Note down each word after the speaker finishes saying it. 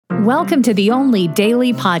Welcome to the only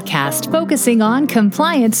daily podcast focusing on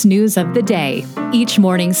compliance news of the day. Each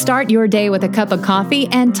morning, start your day with a cup of coffee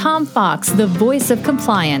and Tom Fox, the voice of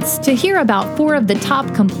compliance, to hear about 4 of the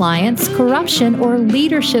top compliance, corruption, or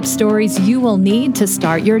leadership stories you will need to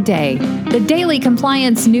start your day. The Daily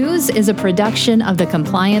Compliance News is a production of the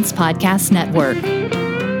Compliance Podcast Network.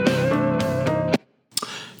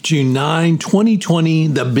 June 9, 2020,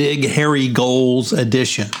 the Big Hairy Goals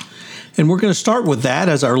edition. And we're going to start with that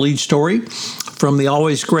as our lead story from the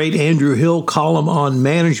always great Andrew Hill column on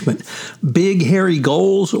management. Big hairy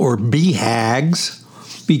goals, or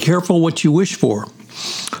BHAGs. Be careful what you wish for.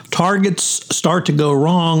 Targets start to go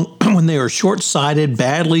wrong when they are short-sighted,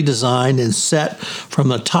 badly designed, and set from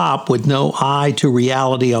the top with no eye to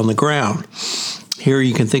reality on the ground. Here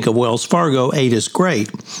you can think of Wells Fargo, 8 is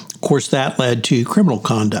great. Of course, that led to criminal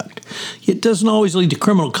conduct. It doesn't always lead to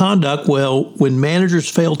criminal conduct. Well, when managers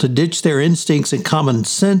fail to ditch their instincts and common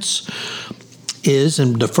sense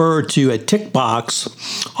and defer to a tick box,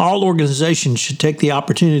 all organizations should take the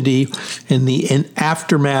opportunity in the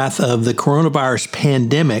aftermath of the coronavirus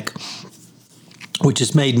pandemic, which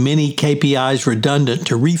has made many KPIs redundant,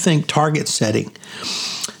 to rethink target setting.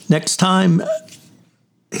 Next time,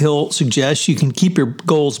 Hill suggests you can keep your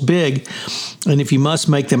goals big, and if you must,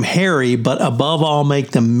 make them hairy, but above all,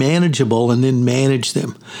 make them manageable and then manage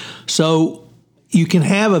them. So you can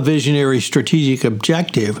have a visionary strategic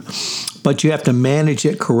objective, but you have to manage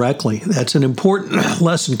it correctly. That's an important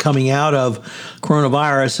lesson coming out of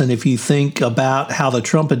coronavirus. And if you think about how the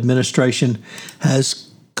Trump administration has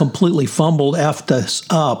completely effed us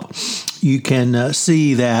up, you can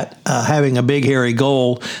see that having a big hairy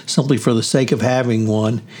goal simply for the sake of having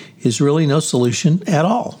one is really no solution at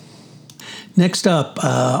all. Next up,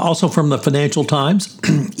 also from the Financial Times,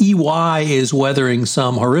 EY is weathering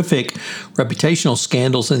some horrific reputational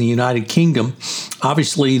scandals in the United Kingdom.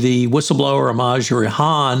 Obviously, the whistleblower Ahmad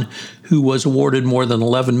Rehan, who was awarded more than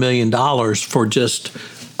 $11 million for just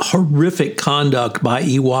horrific conduct by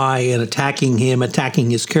EY in attacking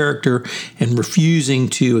his character, and refusing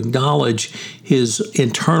to acknowledge his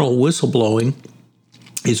internal whistleblowing,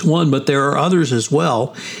 is one, but there are others as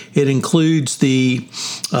well. It includes the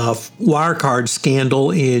Wirecard scandal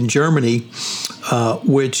in Germany,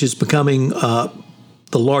 which is becoming the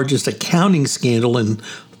largest accounting scandal in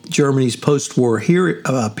Germany's post-war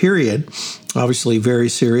period, obviously very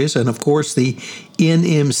serious. And of course, the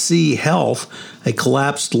NMC Health, a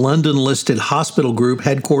collapsed London-listed hospital group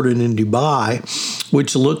headquartered in Dubai,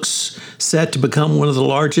 which looks set to become one of the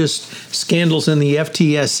largest scandals in the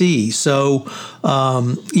FTSE. So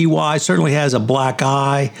EY certainly has a black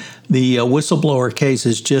eye. The whistleblower case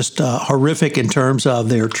is just horrific in terms of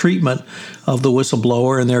their treatment of the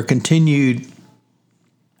whistleblower and their continued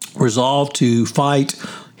resolve to fight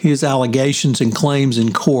his allegations and claims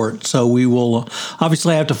in court. So we will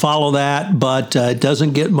obviously have to follow that, but it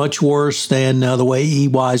doesn't get much worse than the way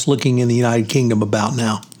EY is looking in the United Kingdom about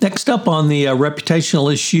now. Next up on the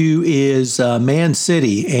reputational issue is Man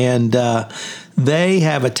City, and they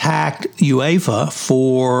have attacked UEFA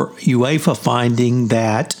for UEFA finding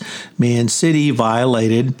that Man City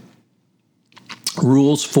violated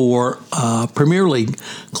rules for Premier League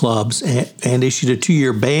clubs and issued a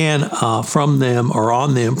 2-year ban from them or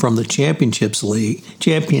on them from the Champions League.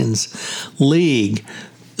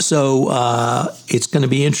 So it's going to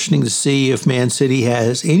be interesting to see if Man City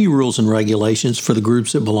has any rules and regulations for the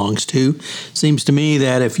groups it belongs to. Seems to me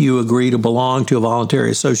that if you agree to belong to a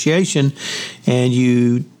voluntary association and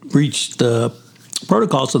you breach the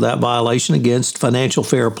protocols of that violation against financial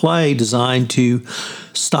fair play designed to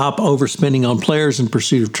stop overspending on players in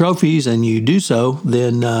pursuit of trophies, and you do so,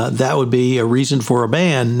 then that would be a reason for a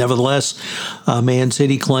ban. Nevertheless, Man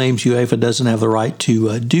City claims UEFA doesn't have the right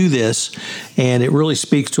to do this, and it really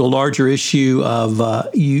speaks to a larger issue of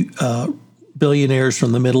billionaires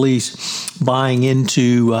from the Middle East buying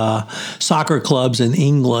into soccer clubs in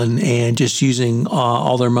England and just using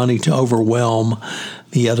all their money to overwhelm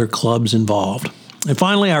the other clubs involved. And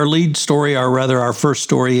finally, our lead story, our first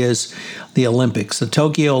story, is the Olympics. The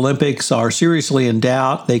Tokyo Olympics are seriously in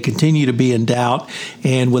doubt. They continue to be in doubt.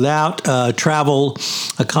 And without travel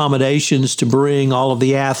accommodations to bring all of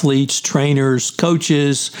the athletes, trainers,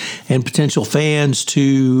 coaches, and potential fans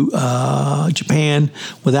to Japan,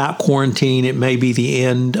 without quarantine, it may be the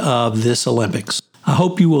end of this Olympics. I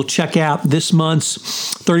hope you will check out this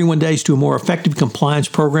month's 31 Days to a More Effective Compliance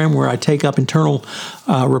program, where I take up internal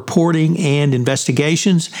reporting and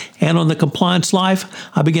investigations. And on the Compliance Life,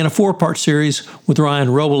 I begin a 4-part series with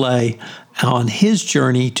Ryan Robles on his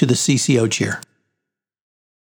journey to the CCO chair.